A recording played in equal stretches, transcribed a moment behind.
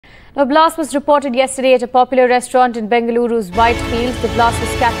A blast was reported yesterday at a popular restaurant in Bengaluru's Whitefield. The blast was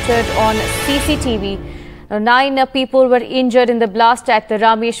captured on CCTV. 9 people were injured in the blast at the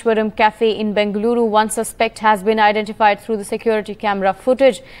Rameshwaram cafe in Bengaluru. One suspect has been identified through the security camera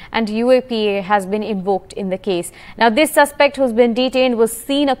footage and UAPA has been invoked in the case. Now, this suspect who's been detained was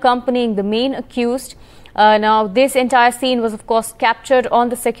seen accompanying the main accused. Now, this entire scene was, of course, captured on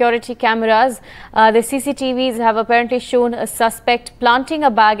the security cameras. The CCTVs have apparently shown a suspect planting a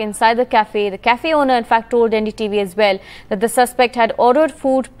bag inside the cafe. The cafe owner, in fact, told NDTV as well that the suspect had ordered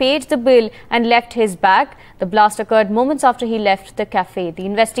food, paid the bill and left his bag. The blast occurred moments after he left the cafe. The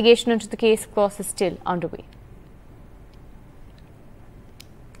investigation into the case, of course, is still underway.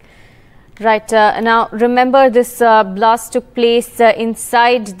 Right. Now, remember this blast took place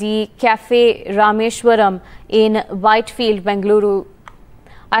inside the cafe Rameshwaram in Whitefield, Bengaluru.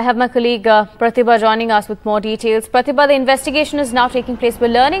 I have my colleague Pratibha joining us with more details. Pratibha, the investigation is now taking place. We're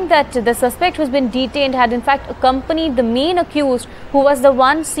learning that the suspect who's been detained had in fact accompanied the main accused, who was the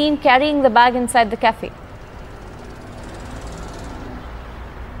one seen carrying the bag inside the cafe.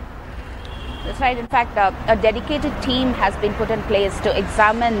 That's right. In fact, a dedicated team has been put in place to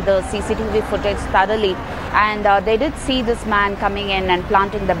examine the CCTV footage thoroughly, and they did see this man coming in and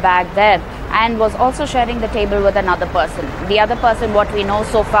planting the bag there and was also sharing the table with another person. The other person, what we know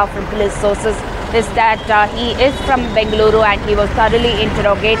so far from police sources, is that he is from Bengaluru and he was thoroughly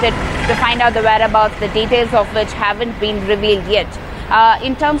interrogated to find out the whereabouts, the details of which haven't been revealed yet.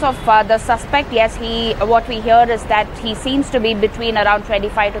 In terms of the suspect, yes, what we hear is that he seems to be between around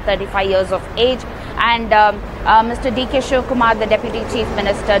 25 to 35 years of age. And Mr. D.K. Shivakumar, the Deputy Chief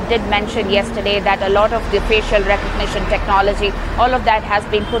Minister, did mention yesterday that a lot of the facial recognition technology, all of that has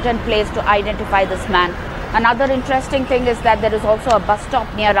been put in place to identify this man. Another interesting thing is that there is also a bus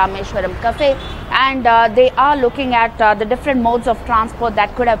stop near Rameshwaram Cafe, and they are looking at the different modes of transport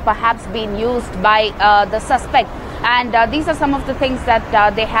that could have perhaps been used by the suspect. And these are some of the things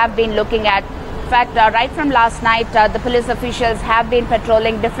that they have been looking at. In fact, right from last night, the police officials have been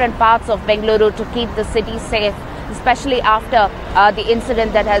patrolling different parts of Bengaluru to keep the city safe, especially after the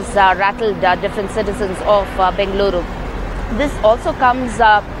incident that has rattled different citizens of Bengaluru. This also comes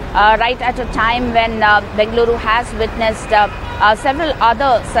right at a time when Bengaluru has witnessed several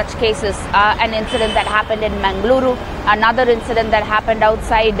other such cases. An incident that happened in Bengaluru, another incident that happened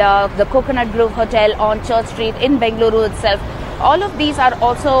outside the Coconut Grove Hotel on Church Street in Bengaluru itself. All of these are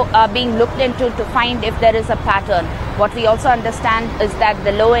also being looked into to find if there is a pattern. What we also understand is that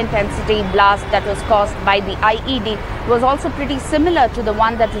the low intensity blast that was caused by the IED was also pretty similar to the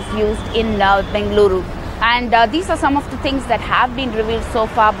one that was used in Bengaluru. And these are some of the things that have been revealed so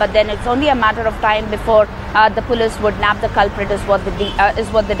far, but then it's only a matter of time before the police would nab the culprit, is what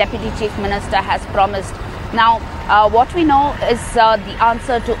the Deputy Chief Minister has promised. Now, what we know is the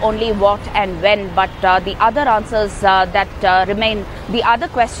answer to only what and when, but the other answers that remain, the other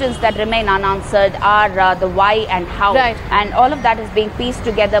questions that remain unanswered are the why and how. Right. And all of that is being pieced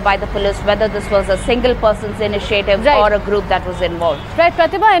together by the police, whether this was a single person's initiative or a group that was involved. Right,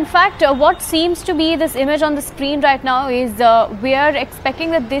 Pratibha, in fact, what seems to be this image on the screen right now is we are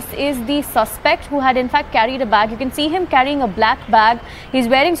expecting that this is the suspect who had in fact carried a bag. You can see him carrying a black bag. He's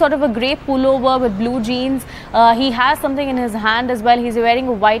wearing sort of a grey pullover with blue jeans. He has something in his hand as well. He's wearing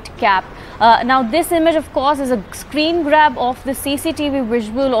a white cap. Now, this image, of course, is a screen grab of the CCTV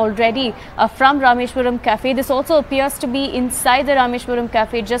visual already from Rameshwaram Cafe. This also appears to be inside the Rameshwaram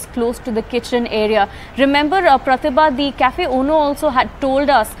Cafe, just close to the kitchen area. Remember, Pratibha, the cafe owner also had told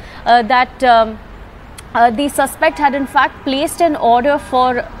us that the suspect had in fact placed an order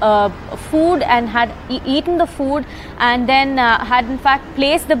for food and had eaten the food, and then had in fact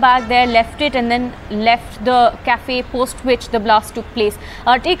placed the bag there, left it, and then left the cafe, post which the blast took place.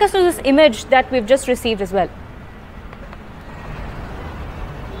 Take us to this image that we've just received as well.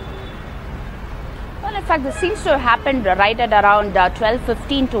 Well, in fact, this seems to have happened right at around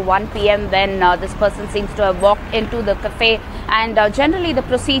 12:15 to 1 p.m. when this person seems to have walked into the cafe. And generally the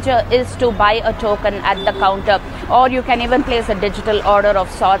procedure is to buy a token at the counter, or you can even place a digital order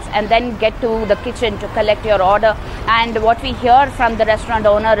of sorts and then get to the kitchen to collect your order. And what we hear from the restaurant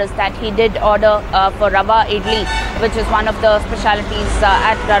owner is that he did order for rava idli, which is one of the specialities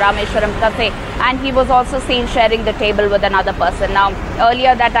at Rameshwaram Cafe, and he was also seen sharing the table with another person. Now,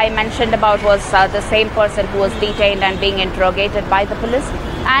 earlier that I mentioned about was the same person who was detained and being interrogated by the police.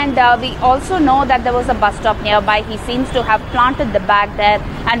 And we also know that there was a bus stop nearby. He seems to have planted the bag there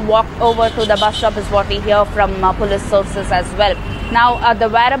and walked over to the bus stop, is what we hear from police sources as well. Now, the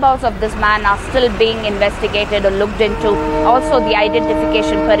whereabouts of this man are still being investigated or looked into. Also, the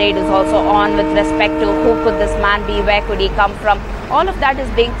identification parade is also on with respect to who could this man be, where could he come from. All of that is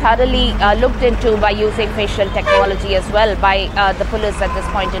being thoroughly looked into by using facial technology as well by the police at this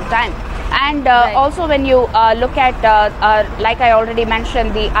point in time. And also when you look at, like I already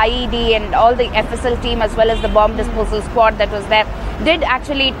mentioned, the IED and all the FSL team as well as the bomb disposal squad that was there did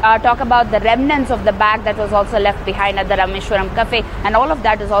actually talk about the remnants of the bag that was also left behind at the Rameshwaram cafe, and all of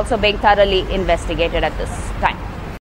that is also being thoroughly investigated at this time.